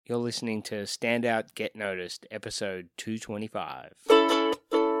You're listening to Stand Out, Get Noticed, episode 225.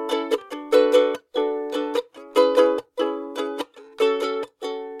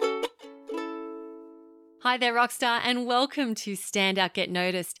 Hi there, Rockstar, and welcome to Stand Out, Get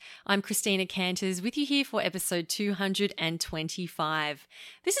Noticed. I'm Christina Canters with you here for episode 225.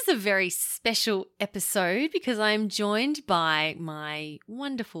 This is a very special episode because I'm joined by my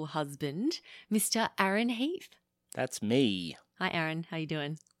wonderful husband, Mr. Aaron Heath. That's me. Hi, Aaron. How you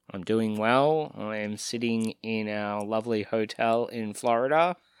doing? I'm doing well. I am sitting in our lovely hotel in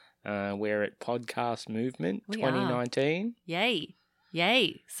Florida. We're at Podcast Movement 2019. Yay.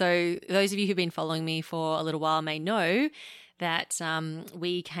 So those of you who've been following me for a little while may know that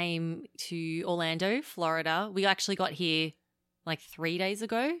we came to Orlando, Florida. We actually got here like 3 days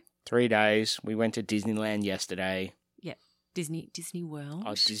ago. 3 days. We went to Disneyland yesterday. Yeah, Disney World.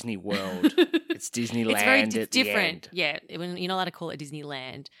 Oh, Disney World. It's Disneyland it's very at different. the end. Yeah, you're not allowed to call it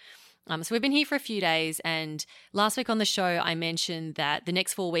Disneyland. So we've been here for a few days, and last week on the show I mentioned that the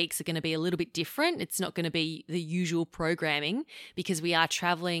next 4 weeks are going to be a little bit different. It's not going to be the usual programming because we are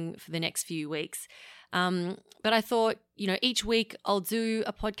traveling for the next few weeks. But I thought, each week I'll do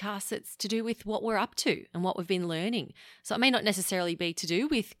a podcast that's to do with what we're up to and what we've been learning. So it may not necessarily be to do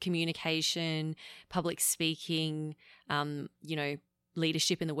with communication, public speaking,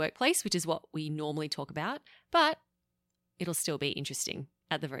 leadership in the workplace, which is what we normally talk about, but it'll still be interesting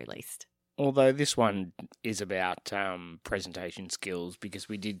at the very least. Although this one is about presentation skills because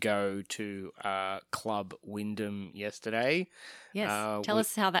we did go to Club Wyndham yesterday. Yes. Tell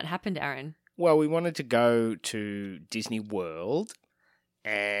us how that happened, Aaron. Well, we wanted to go to Disney World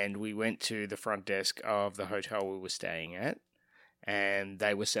and we went to the front desk of the hotel we were staying at and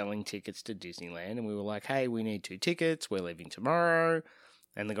they were selling tickets to Disneyland and we were like, hey, we need 2 tickets. We're leaving tomorrow.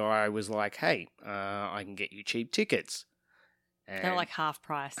 And the guy was like, hey, I can get you cheap tickets. And they were like half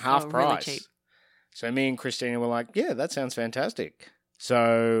price. Half price. Really cheap. So me and Christina were like, yeah, that sounds fantastic.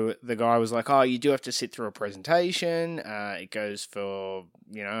 So the guy was like, oh, you do have to sit through a presentation. It goes for,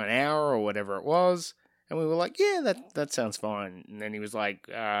 an hour or whatever it was. And we were like, yeah, that sounds fine. And then he was like,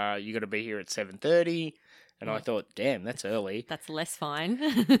 you got to be here at 7:30. And I thought, damn, that's early. That's less fine.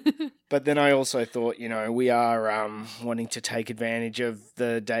 But then I also thought, we are wanting to take advantage of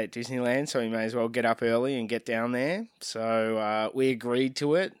the day at Disneyland, so we may as well get up early and get down there. So we agreed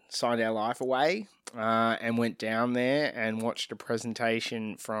to it, signed our life away, and went down there and watched a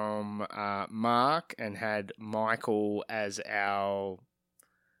presentation from Mark and had Michael as our,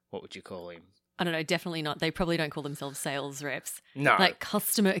 what would you call him? I don't know, definitely not. They probably don't call themselves sales reps. No. Like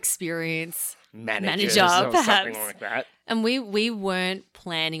customer experience manager, perhaps. Something like that. And we weren't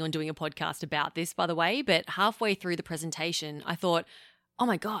planning on doing a podcast about this, by the way, but halfway through the presentation, I thought, oh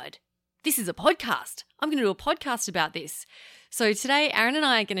my God, this is a podcast. I'm going to do a podcast about this. So today, Aaron and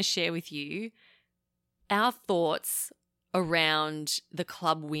I are going to share with you our thoughts around the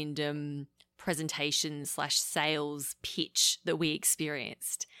Club Wyndham presentation / sales pitch that we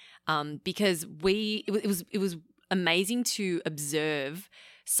experienced. Because it was amazing to observe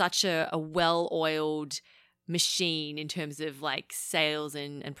such a well-oiled machine in terms of like sales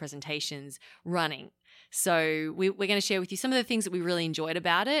and presentations running. So we're going to share with you some of the things that we really enjoyed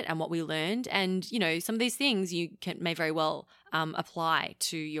about it and what we learned. And, some of these things you may very well apply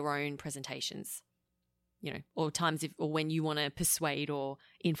to your own presentations, or times or when you want to persuade or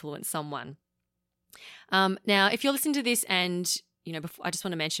influence someone. Now, if you're listening to this and I just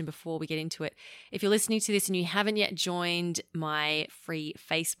want to mention before we get into it, if you're listening to this and you haven't yet joined my free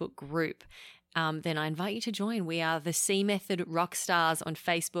Facebook group, then I invite you to join. We are the C Method Rockstars on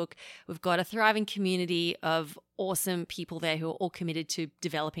Facebook. We've got a thriving community of awesome people there who are all committed to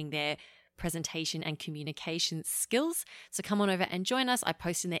developing their presentation and communication skills. So come on over and join us. I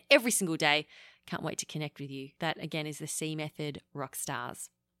post in there every single day. Can't wait to connect with you. That, again, is the C Method Rockstars.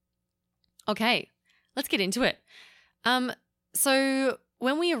 Okay, let's get into it. So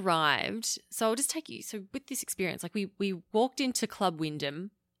when we arrived, so I'll just take you, so with this experience, like we walked into Club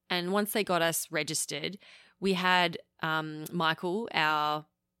Wyndham and once they got us registered, we had Michael, our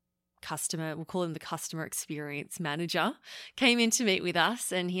customer, we'll call him the customer experience manager, came in to meet with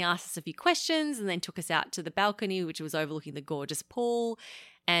us and he asked us a few questions and then took us out to the balcony, which was overlooking the gorgeous pool.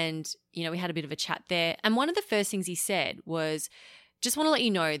 And, we had a bit of a chat there. And one of the first things he said was, just want to let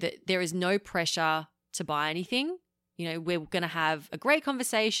you know that there is no pressure to buy anything. We're going to have a great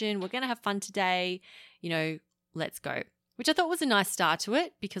conversation. We're going to have fun today. Let's go. Which I thought was a nice start to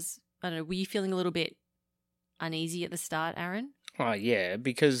it because, I don't know, were you feeling a little bit uneasy at the start, Aaron? Oh, yeah,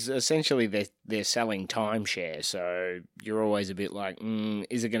 because essentially they're selling timeshare, so you're always a bit like,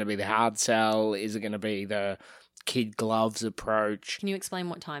 is it going to be the hard sell? Is it going to be the kid gloves approach. Can you explain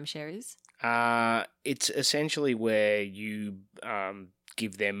what timeshare is? It's essentially where you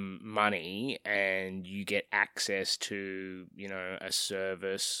give them money and you get access to, a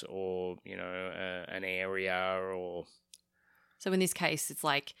service or, an area or... So in this case, it's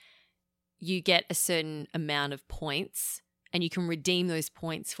like you get a certain amount of points and you can redeem those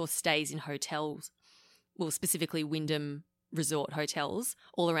points for stays in hotels, well, specifically Wyndham resort hotels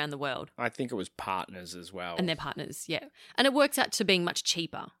all around the world. I think it was partners as well. And they're partners, yeah. And it works out to being much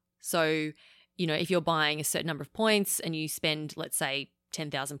cheaper. So, if you're buying a certain number of points and you spend, let's say,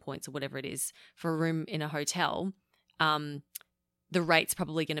 10,000 points or whatever it is for a room in a hotel, the rate's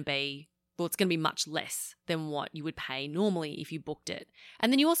probably going to be, well, it's going to be much less than what you would pay normally if you booked it.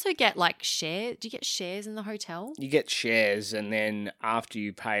 And then you also get like shares. Do you get shares in the hotel? You get shares, and then after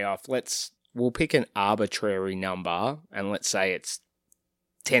you pay off, we'll pick an arbitrary number and let's say it's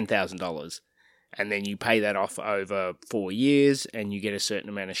 $10,000. And then you pay that off over 4 years and you get a certain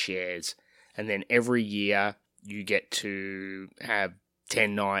amount of shares. And then every year you get to have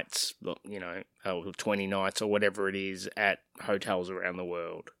 10 nights, or 20 nights or whatever it is at hotels around the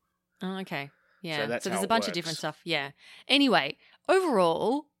world. Oh, okay. Yeah. So there's a bunch of different stuff. Yeah. Anyway,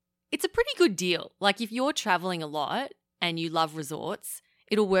 overall, it's a pretty good deal. Like if you're traveling a lot and you love resorts,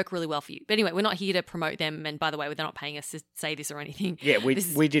 it'll work really well for you. But anyway, we're not here to promote them. And by the way, they're not paying us to say this or anything. Yeah, we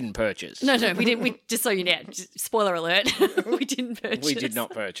didn't purchase. No, we didn't. We just so you know, spoiler alert, we didn't purchase. We did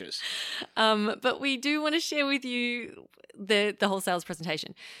not purchase. But we do want to share with you the whole sales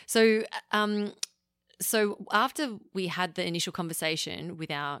presentation. So, so after we had the initial conversation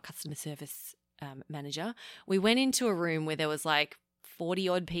with our customer service manager, we went into a room where there was like 40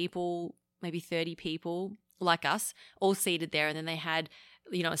 odd people, maybe 30 people like us, all seated there. And then they had,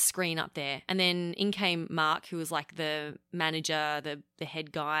 a screen up there. And then in came Mark, who was like the manager, the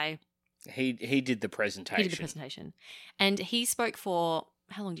head guy. He did the presentation. He did the presentation. And he spoke for,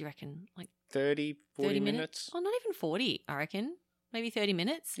 how long do you reckon? Like 30 minutes? Oh, not even 40, I reckon. Maybe 30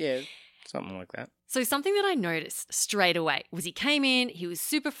 minutes. Yeah, something like that. So something that I noticed straight away was he came in, he was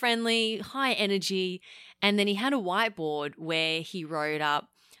super friendly, high energy, and then he had a whiteboard where he wrote up,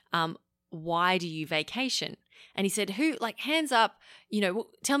 why do you vacation? And he said, hands up,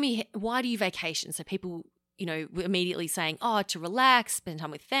 tell me, why do you vacation? So people, were immediately saying, to relax, spend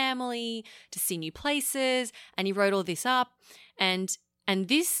time with family, to see new places. And he wrote all this up. And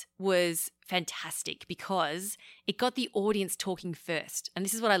this was fantastic because it got the audience talking first. And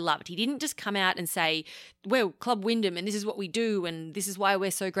this is what I loved. He didn't just come out and say, well, Club Wyndham and this is what we do and this is why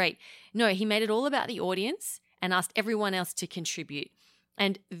we're so great. No, he made it all about the audience and asked everyone else to contribute.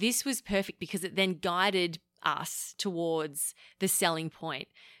 And this was perfect because it then guided us towards the selling point.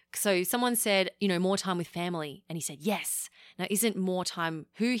 So someone said, more time with family. And he said, yes. Now, isn't more time,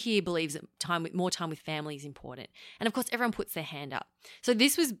 who here believes that more time with family is important? And of course, everyone puts their hand up. So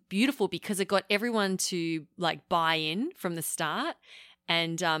this was beautiful because it got everyone to like buy in from the start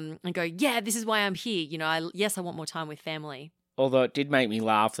and go, yeah, this is why I'm here. I want more time with family. Although it did make me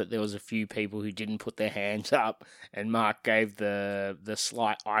laugh that there was a few people who didn't put their hands up and Mark gave the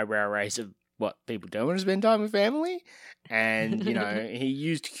slight eyebrow raise of, what, people don't want to spend time with family? And, he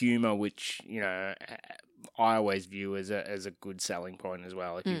used humour, which, I always view as a good selling point as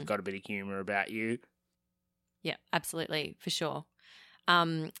well. If you've got a bit of humour about you. Yeah, absolutely, for sure.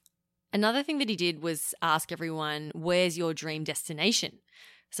 Another thing that he did was ask everyone, where's your dream destination?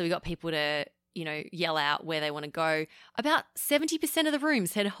 So we got people to, yell out where they want to go. About 70% of the room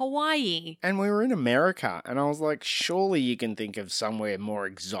said Hawaii. And we were in America, and I was like, surely you can think of somewhere more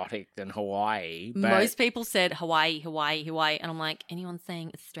exotic than Hawaii. But... Most people said Hawaii. And I'm like, anyone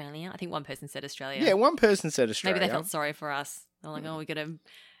saying Australia? I think one person said Australia. Yeah, one person said Australia. Maybe they felt sorry for us. They're like, we got to...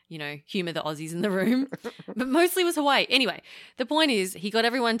 humour the Aussies in the room. But mostly it was Hawaii. Anyway, the point is he got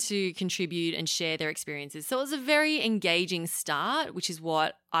everyone to contribute and share their experiences. So it was a very engaging start, which is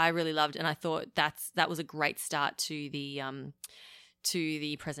what I really loved. And I thought that was a great start to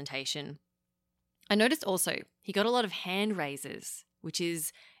the presentation. I noticed also he got a lot of hand raises, which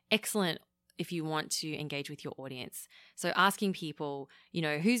is excellent if you want to engage with your audience. So asking people,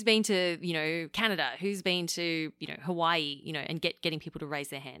 who's been to, Canada, who's been to, Hawaii, and getting people to raise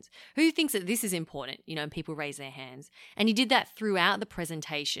their hands. Who thinks that this is important, and people raise their hands. And he did that throughout the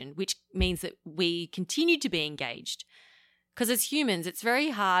presentation, which means that we continued to be engaged. Because as humans, it's very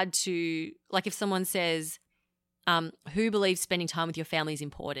hard to, like if someone says, who believes spending time with your family is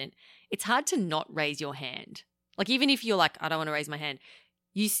important, it's hard to not raise your hand. Like even if you're like, I don't want to raise my hand,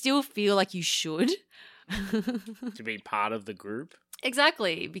 you still feel like you should. To be part of the group?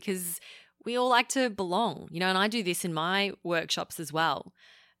 Exactly, because we all like to belong, and I do this in my workshops as well.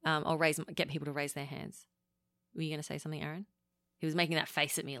 I'll get people to raise their hands. Were you going to say something, Aaron? He was making that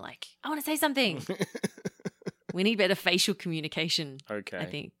face at me like, I want to say something. We need better facial communication. Okay. I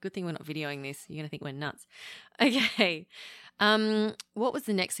think. Good thing we're not videoing this. You're going to think we're nuts. Okay. What was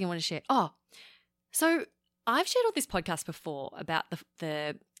the next thing I want to share? Oh, so I've shared on this podcast before about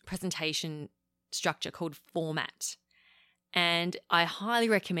the presentation structure called format. And I highly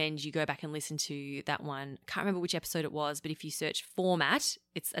recommend you go back and listen to that one. Can't remember which episode it was, but if you search format,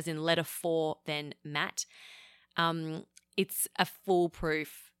 it's as in letter 4, then mat. It's a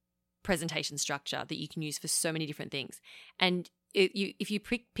foolproof presentation structure that you can use for so many different things. And if you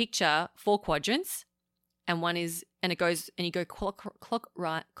picture 4 quadrants, and one is, and it goes, and you go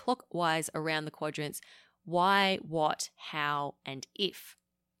clockwise around the quadrants, why, what, how, and if.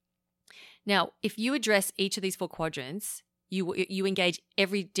 Now, if you address each of these 4 quadrants, you engage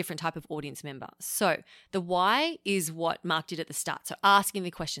every different type of audience member. So the why is what Mark did at the start. So asking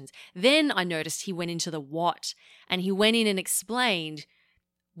the questions. Then I noticed he went into the what, and he went in and explained,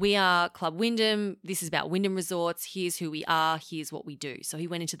 we are Club Wyndham. This is about Wyndham Resorts. Here's who we are. Here's what we do. So he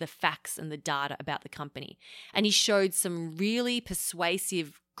went into the facts and the data about the company. And he showed some really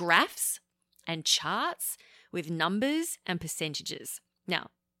persuasive graphs and charts with numbers and percentages.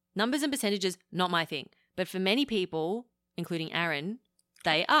 Now, numbers and percentages, not my thing. But for many people, including Aaron,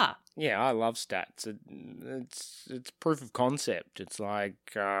 they are. Yeah, I love stats. It's proof of concept. It's like,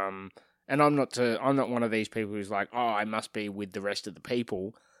 and I'm not one of these people who's like, oh, I must be with the rest of the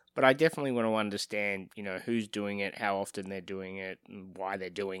people. But I definitely want to understand, who's doing it, how often they're doing it, and why they're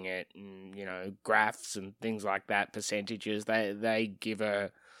doing it, and graphs and things like that, percentages. They give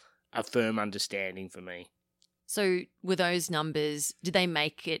a firm understanding for me. So were those numbers, did they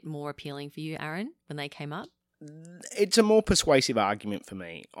make it more appealing for you, Aaron, when they came up? It's a more persuasive argument for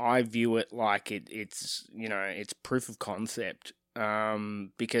me. I view it like it's proof of concept.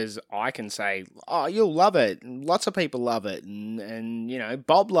 Because I can say, oh, you'll love it. Lots of people love it. And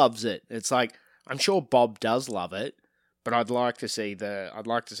Bob loves it. It's like, I'm sure Bob does love it, but I'd like to see the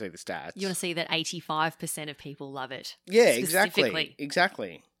stats. You want to see that 85% of people love it. Yeah,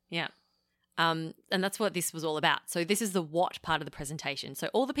 exactly. Yeah. And that's what this was all about. So this is the what part of the presentation. So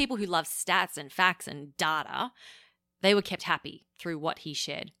all the people who love stats and facts and data, they were kept happy through what he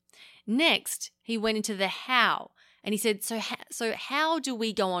shared. Next, he went into the how. And he said, so how do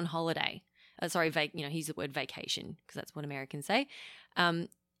we go on holiday? He used the word vacation because that's what Americans say.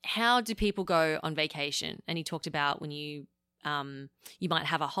 How do people go on vacation? And he talked about when you might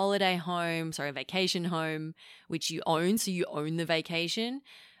have a a vacation home, which you own, so you own the vacation.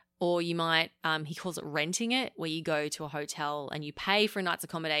 Or you might, he calls it renting it, where you go to a hotel and you pay for a night's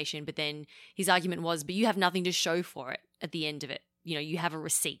accommodation, but then his argument was, but you have nothing to show for it at the end of it. You have a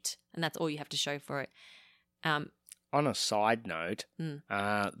receipt and that's all you have to show for it. On a side note,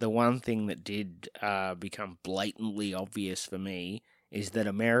 the one thing that did become blatantly obvious for me is that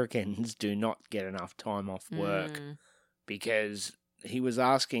Americans do not get enough time off work because he was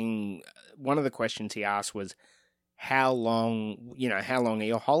asking, one of the questions he asked was, how long are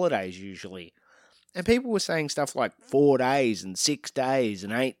your holidays usually? And people were saying stuff like 4 days and 6 days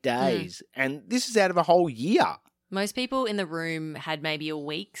and 8 days. And this is out of a whole year. Most people in the room had maybe a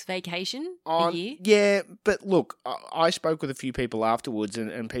week's vacation a year. Yeah, but look, I spoke with a few people afterwards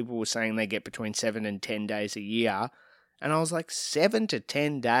and people were saying they get between 7 and 10 days a year. And I was like, 7 to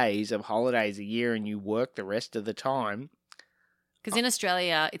 10 days of holidays a year and you work the rest of the time. Because in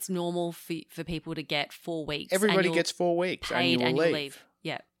Australia, it's normal for people to get 4 weeks. Everybody gets 4 weeks paid annual leave.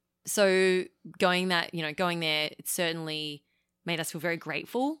 Yeah. So going there, it certainly made us feel very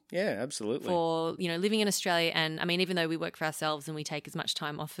grateful. Yeah, absolutely. For, living in Australia. And I mean, even though we work for ourselves and we take as much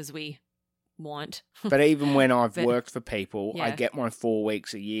time off as we want. But even when I've worked for people, I get my 4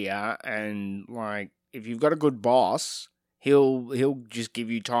 weeks a year. And like, if you've got a good boss, he'll just give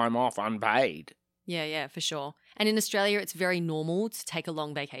you time off unpaid. Yeah, for sure. And in Australia, it's very normal to take a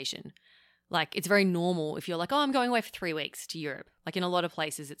long vacation. Like, it's very normal if you're like, oh, I'm going away for 3 weeks to Europe. Like, in a lot of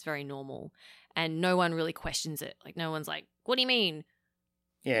places, it's very normal. And no one really questions it. Like, no one's like, what do you mean?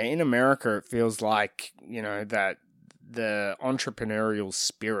 Yeah, in America, it feels like, that the entrepreneurial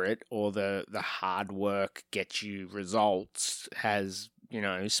spirit or the hard work gets you results has,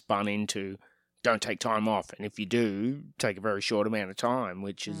 spun into don't take time off. And if you do, take a very short amount of time,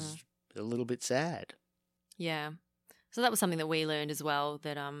 which is a little bit sad. Yeah. So that was something that we learned as well,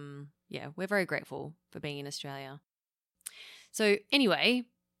 that, we're very grateful for being in Australia. So anyway,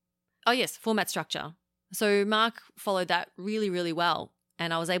 format structure. So Mark followed that really, really well,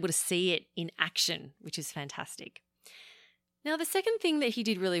 and I was able to see it in action, which is fantastic. Now, the second thing that he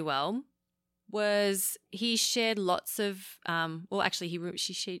did really well was he shared lots of,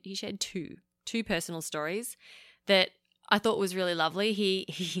 he shared 2 two personal stories that I thought was really lovely.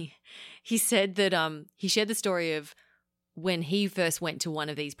 He said that he shared the story of when he first went to one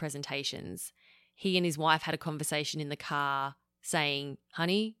of these presentations. He and his wife had a conversation in the car saying,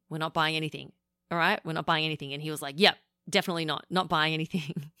 "Honey, we're not buying anything. All right, we're not buying anything." And he was like, "Yep, definitely not buying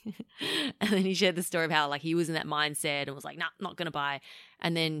anything." And then he shared the story of how like he was in that mindset and was like, "Nah, not going to buy."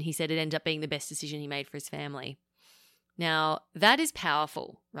 And then he said it ended up being the best decision he made for his family. Now, that is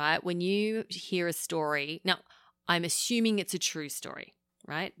powerful, right? When you hear a story. Now, I'm assuming it's a true story,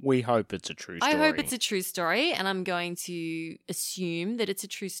 right? We hope it's a true story. I hope it's a true story, and I'm going to assume that it's a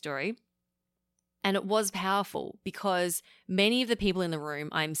true story. And it was powerful because many of the people in the room,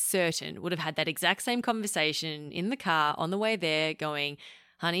 I'm certain, would have had that exact same conversation in the car on the way there going,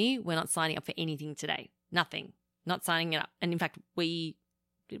 "Honey, we're not signing up for anything today. Nothing. Not signing it up." And in fact,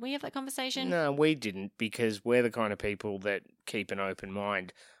 did we have that conversation? No, we didn't, because we're the kind of people that keep an open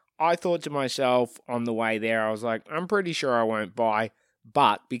mind. I thought to myself on the way there, I was like, I'm pretty sure I won't buy.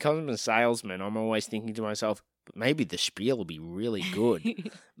 But because I'm a salesman, I'm always thinking to myself, maybe the spiel will be really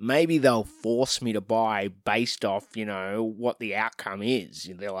good. Maybe they'll force me to buy based off, what the outcome is.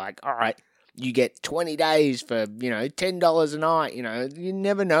 They're like, all right, you get 20 days for, $10 a night. You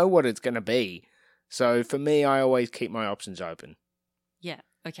never know what it's going to be. So for me, I always keep my options open. Yeah.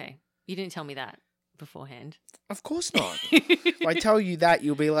 Okay. You didn't tell me that beforehand. Of course not. If I tell you that,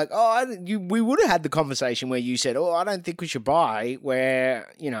 you'll be like, we would have had the conversation where you said, I don't think we should buy,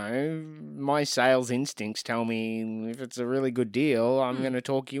 where, my sales instincts tell me if it's a really good deal, I'm going to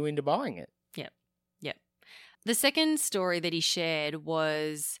talk you into buying it. Yep. Yep. The second story that he shared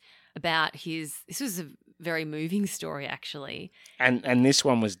was about this was a very moving story, actually. And this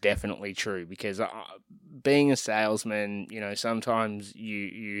one was definitely true, because being a salesman, sometimes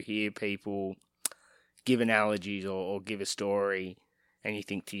you hear people give analogies or give a story and you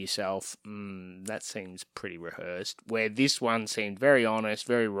think to yourself, that seems pretty rehearsed, where this one seemed very honest,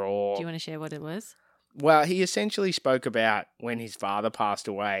 very raw. Do you want to share what it was? Well, he essentially spoke about when his father passed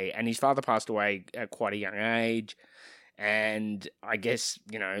away, and his father passed away at quite a young age. And I guess,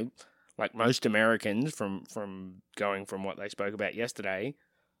 like most Americans, from going from what they spoke about yesterday,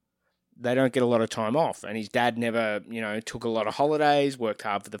 they don't get a lot of time off. And his dad never, took a lot of holidays, worked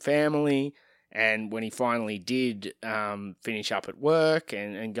hard for the family. And when he finally did finish up at work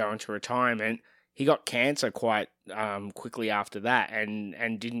and go into retirement, he got cancer quite quickly after that,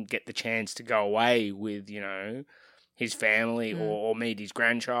 and didn't get the chance to go away with, his family or meet his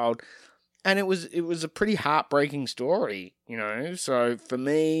grandchild. And it was a pretty heartbreaking story, So for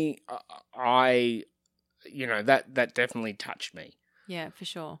me, that definitely touched me. Yeah, for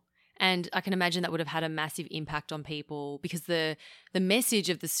sure. And I can imagine that would have had a massive impact on people, because the message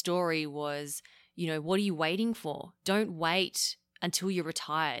of the story was, what are you waiting for? Don't wait until you're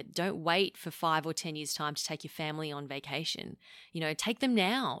retired. Don't wait for 5 or 10 years' time to take your family on vacation. Take them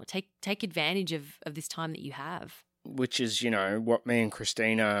now. Take advantage of this time that you have. Which is, what me and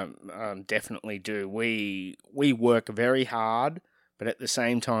Christina definitely do. We work very hard, but at the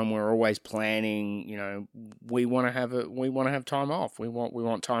same time, we're always planning. We want to have time off. We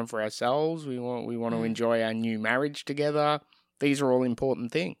want time for ourselves. We want to enjoy our new marriage together. These are all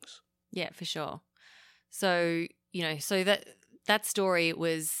important things. Yeah, for sure. So so that story, it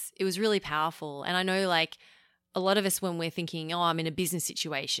was really powerful, and I know like a lot of us, when we're thinking, I'm in a business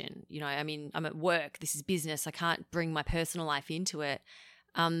situation, I'm at work, this is business, I can't bring my personal life into it.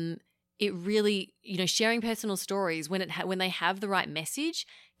 It really, sharing personal stories when they have the right message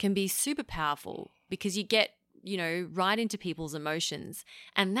can be super powerful, because you get, right into people's emotions.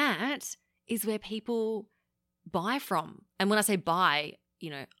 And that is where people buy from. And when I say buy,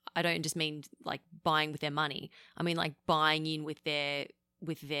 I don't just mean like buying with their money. I mean like buying in with their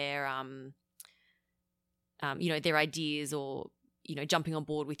their ideas, or, jumping on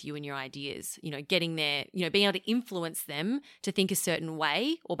board with you and your ideas, getting there, being able to influence them to think a certain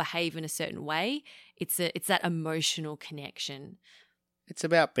way or behave in a certain way. It's that emotional connection. It's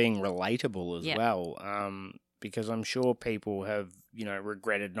about being relatable as well. Because I'm sure people have,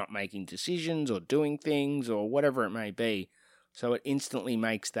 regretted not making decisions or doing things or whatever it may be. So it instantly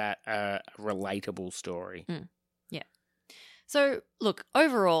makes that a relatable story. Yeah. So look,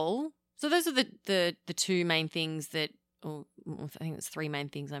 overall, so those are the two main things that, or I think it's 3 main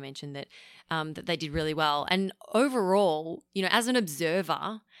things I mentioned that they did really well. And overall, as an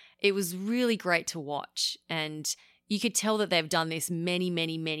observer, it was really great to watch. And you could tell that they've done this many,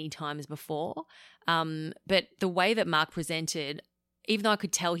 many, many times before. But the way that Mark presented, even though I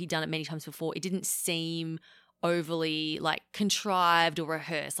could tell he'd done it many times before, it didn't seem overly like contrived or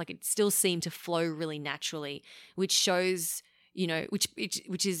rehearsed. Like it still seemed to flow really naturally, which shows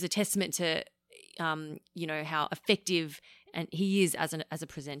which is a testament to, how effective and he is as a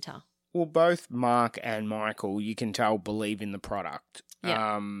presenter. Well, both Mark and Michael, you can tell, believe in the product.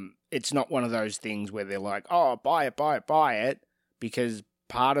 Yeah. It's not one of those things where they're like, oh, buy it, buy it, buy it, because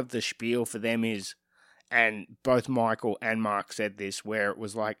part of the spiel for them is, and both Michael and Mark said this, where it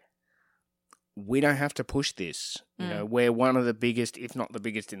was like, we don't have to push this. We're one of the biggest, if not the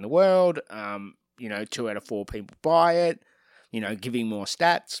biggest in the world. 2 out of 4 people buy it, giving more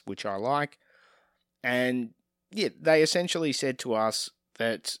stats, which I like. And yeah, they essentially said to us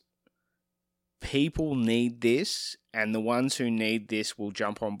that people need this, and the ones who need this will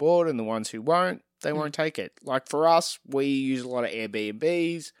jump on board, and the ones who won't, they won't take it. Like for us, we use a lot of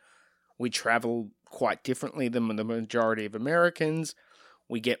Airbnbs. We travel quite differently than the majority of Americans.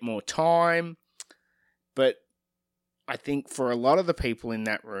 We get more time. But I think for a lot of the people in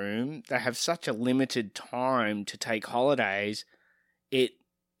that room, they have such a limited time to take holidays. It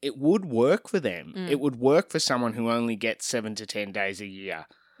would work for them. It would work for someone who only gets 7 to 10 days a year.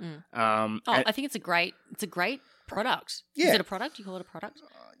 I think it's a great product. Yeah. Is it a product? You call it a product?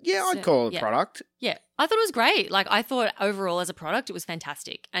 Yeah, I'd call it a product. Yeah. I thought it was great. Like, I thought overall as a product, it was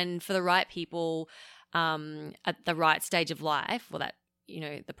fantastic. And for the right people at the right stage of life, or that,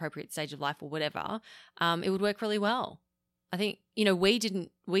 the appropriate stage of life or whatever, it would work really well. I think, we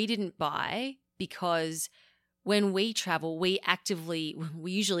didn't buy because when we travel, we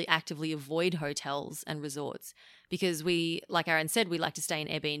usually actively avoid hotels and resorts because we, like Aaron said, we like to stay in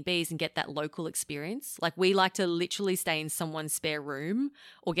Airbnbs and get that local experience. Like, we like to literally stay in someone's spare room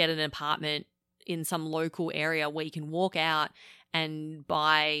or get an apartment in some local area where you can walk out and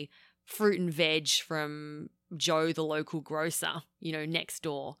buy fruit and veg from Joe, the local grocer, next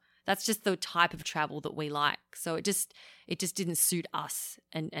door. That's just the type of travel that we like. So it just didn't suit us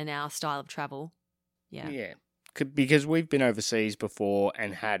and our style of travel. Yeah. Yeah. Because we've been overseas before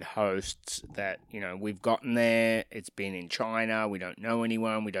and had hosts that, we've gotten there. It's been in China. We don't know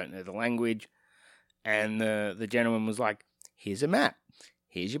anyone. We don't know the language. And the gentleman was like, here's a map.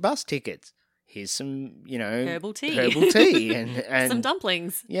 Here's your bus tickets. Here's some, herbal tea. and some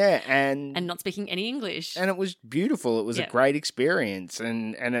dumplings. Yeah. And not speaking any English. And it was beautiful. It was a great experience.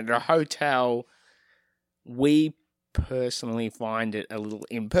 And at a hotel, we personally find it a little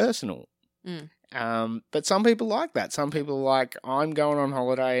impersonal. But some people like that. Some people are like, I'm going on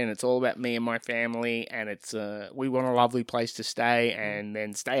holiday and it's all about me and my family, and it's we want a lovely place to stay and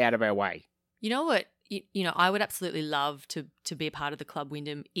then stay out of our way. You know what? I would absolutely love to be a part of the Club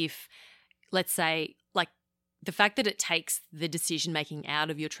Wyndham if, let's say, like, the fact that it takes the decision making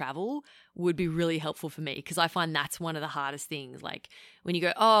out of your travel would be really helpful for me, because I find that's one of the hardest things. Like, when you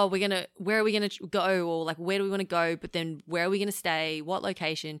go, oh, where are we gonna go, or like, where do we want to go, but then where are we gonna stay, what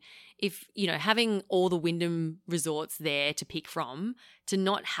location? If having all the Wyndham resorts there to pick from, to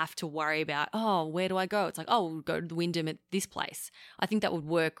not have to worry about, oh, where do I go? It's like, oh, we'll go to the Wyndham at this place. I think that would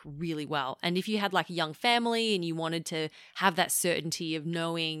work really well. And if you had like a young family and you wanted to have that certainty of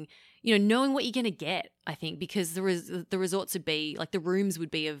knowing what you're going to get, I think, because the resorts would be, like, the rooms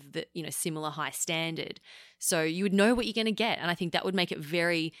would be of the, similar high standard. So you would know what you're going to get. And I think that would make it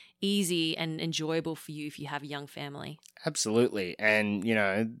very easy and enjoyable for you if you have a young family. Absolutely. And,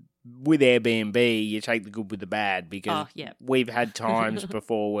 with Airbnb, you take the good with the bad, because we've had times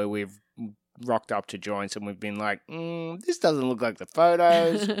before where we've rocked up to joints and we've been like, this doesn't look like the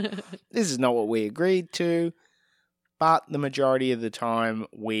photos. This is not what we agreed to. But the majority of the time,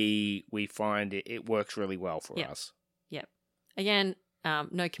 we find it works really well for us. Yep. Again,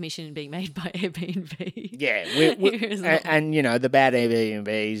 no commission being made by Airbnb. Yeah. And the bad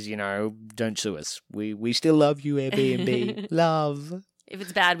Airbnbs, don't sue us. We still love you, Airbnb. Love. If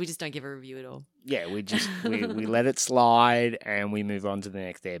it's bad, we just don't give a review at all. Yeah, we let it slide and we move on to the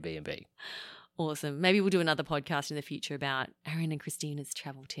next Airbnb. Awesome. Maybe we'll do another podcast in the future about Aaron and Christina's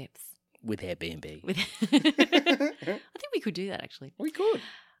travel tips. With Airbnb. I think we could do that, actually. We could.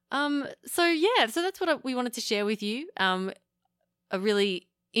 So that's what we wanted to share with you. A really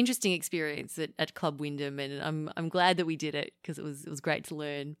interesting experience at Club Wyndham, and I'm glad that we did it, because it was great to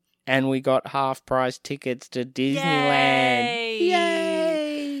learn. And we got half-price tickets to Disneyland.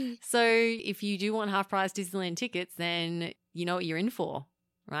 Yay! So if you do want half-price Disneyland tickets, then you know what you're in for,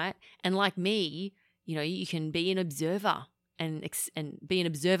 right? And like me, you can be an observer. And be an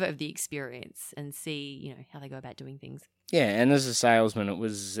observer of the experience and see, how they go about doing things. Yeah, and as a salesman, it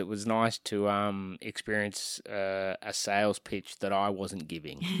was nice to experience a sales pitch that I wasn't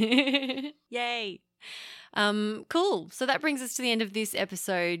giving. Yay! Cool. So that brings us to the end of this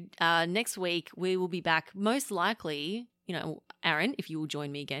episode. Next week we will be back, most likely. Aaron, if you will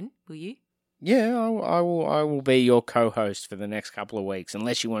join me again, will you? Yeah, I will be your co-host for the next couple of weeks,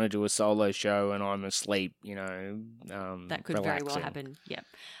 unless you want to do a solo show and I'm asleep, That could very well relaxing. happen. Yep.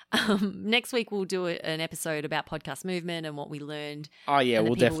 Next week we'll do an episode about podcast movement and what we learned. Oh, yeah, and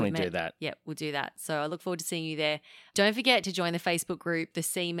the we'll people definitely we've met. do that. Yep, we'll do that. So I look forward to seeing you there. Don't forget to join the Facebook group, The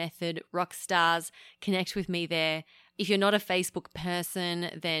C Method Rockstars. Connect with me there. If you're not a Facebook person,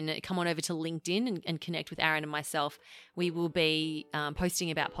 then come on over to LinkedIn and connect with Aaron and myself. We will be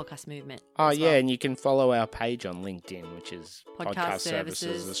posting about podcast movement. Oh, as yeah, well. and you can follow our page on LinkedIn, which is Podcast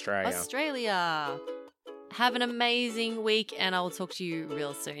Services Australia. Australia. Have an amazing week, and I will talk to you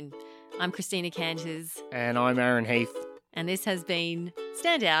real soon. I'm Christina Canters. And I'm Aaron Heath. And this has been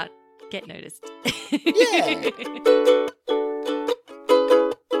Stand Out, Get Noticed. Yeah.